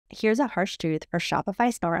Here's a harsh truth for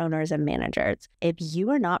Shopify store owners and managers. If you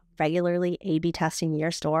are not regularly A/B testing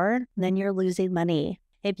your store, then you're losing money.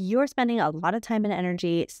 If you're spending a lot of time and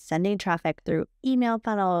energy sending traffic through email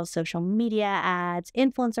funnels, social media ads,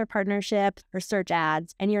 influencer partnerships, or search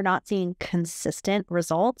ads, and you're not seeing consistent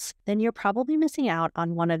results, then you're probably missing out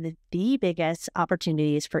on one of the biggest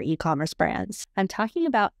opportunities for e-commerce brands. I'm talking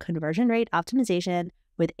about conversion rate optimization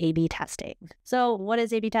with A/B testing. So what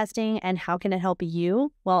is A/B testing and how can it help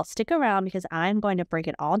you? Well, stick around because I'm going to break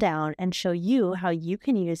it all down and show you how you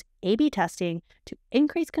can use A/B testing to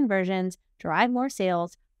increase conversions, drive more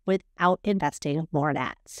sales without investing more in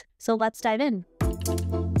ads. So let's dive in.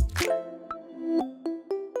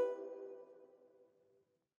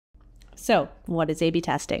 So what is A/B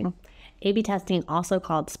testing? A/B testing, also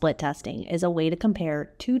called split testing, is a way to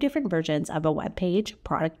compare two different versions of a web page,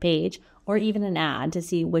 product page, or even an ad to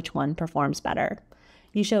see which one performs better.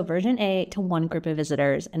 You show version A to one group of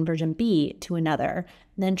visitors and version B to another,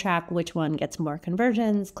 then track which one gets more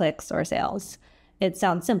conversions, clicks, or sales. It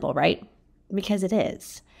sounds simple, right? Because it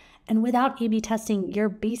is. And without A/B testing, you're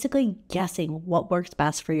basically guessing what works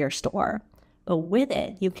best for your store. But with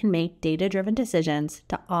it, you can make data-driven decisions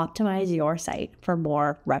to optimize your site for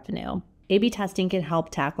more revenue. A/B testing can help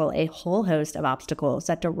tackle a whole host of obstacles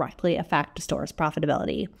that directly affect a store's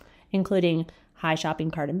profitability, including high shopping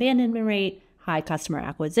cart abandonment rate, high customer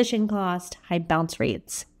acquisition cost, high bounce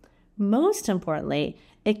rates. Most importantly,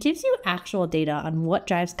 it gives you actual data on what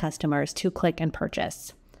drives customers to click and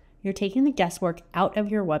purchase. You're taking the guesswork out of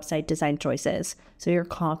your website design choices, so you're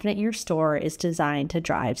confident your store is designed to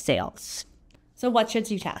drive sales. So what should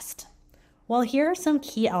you test? Well, here are some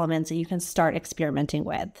key elements that you can start experimenting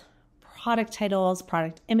with. Product titles,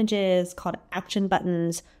 product images, call to action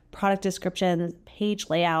buttons, product descriptions,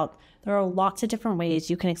 page layout. There are lots of different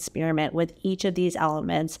ways you can experiment with each of these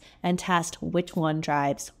elements and test which one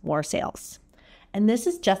drives more sales. And this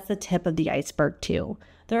is just the tip of the iceberg too.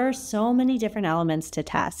 There are so many different elements to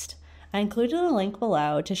test. I included a link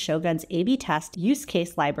below to Shogun's A/B test use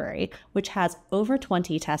case library, which has over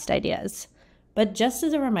 20 test ideas. But just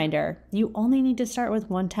as a reminder, you only need to start with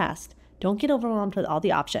one test. Don't get overwhelmed with all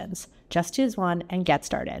the options. Just choose one and get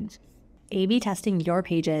started. A/B testing your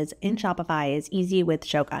pages in Shopify is easy with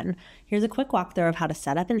Shogun. Here's a quick walkthrough of how to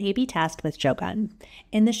set up an A/B test with Shogun.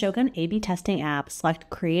 In the Shogun A/B testing app, select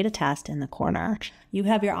Create a Test in the corner. You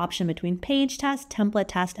have your option between Page Test, Template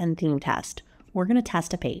Test, and Theme Test. We're going to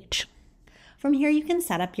test a page. From here, you can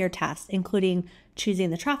set up your tests, including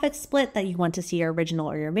choosing the traffic split that you want to see your original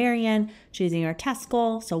or your variant, choosing your test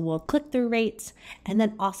goal, so we'll click-through rates, and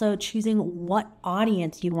then also choosing what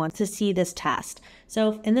audience you want to see this test.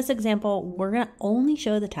 So in this example, we're going to only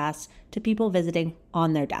show the test to people visiting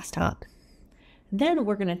on their desktop. Then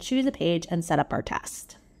we're going to choose a page and set up our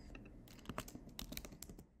test.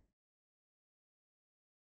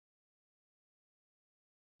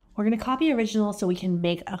 We're going to copy original so we can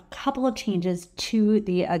make a couple of changes to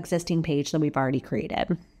the existing page that we've already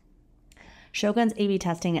created. Shogun's A/B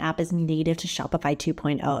testing app is native to Shopify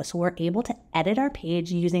 2.0, so we're able to edit our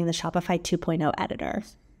page using the Shopify 2.0 editor.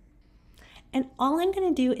 And all I'm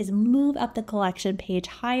going to do is move up the collection page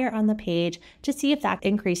higher on the page to see if that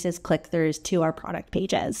increases click-throughs to our product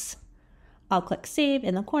pages. I'll click Save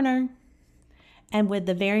in the corner. And with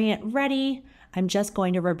the variant ready, I'm just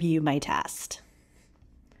going to review my test.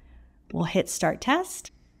 We'll hit Start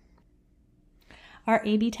Test. Our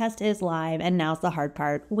A/B test is live, and now's the hard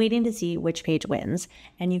part, waiting to see which page wins.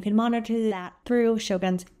 And you can monitor that through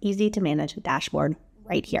Shogun's easy-to-manage dashboard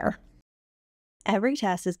right here. Every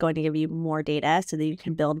test is going to give you more data so that you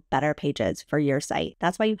can build better pages for your site.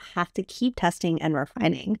 That's why you have to keep testing and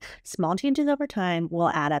refining. Small changes over time will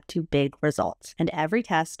add up to big results, and every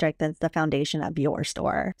test strengthens the foundation of your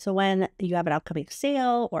store. So when you have an upcoming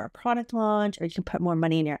sale or a product launch, or you can put more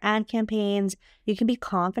money in your ad campaigns, you can be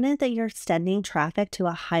confident that you're sending traffic to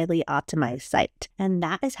a highly optimized site. And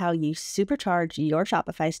that is how you supercharge your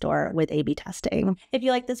Shopify store with A/B testing. If you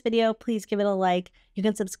like this video, please give it a like. You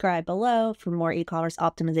can subscribe below for more e-commerce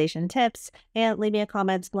optimization tips, and leave me a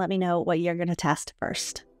comment and let me know what you're going to test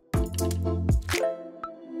first.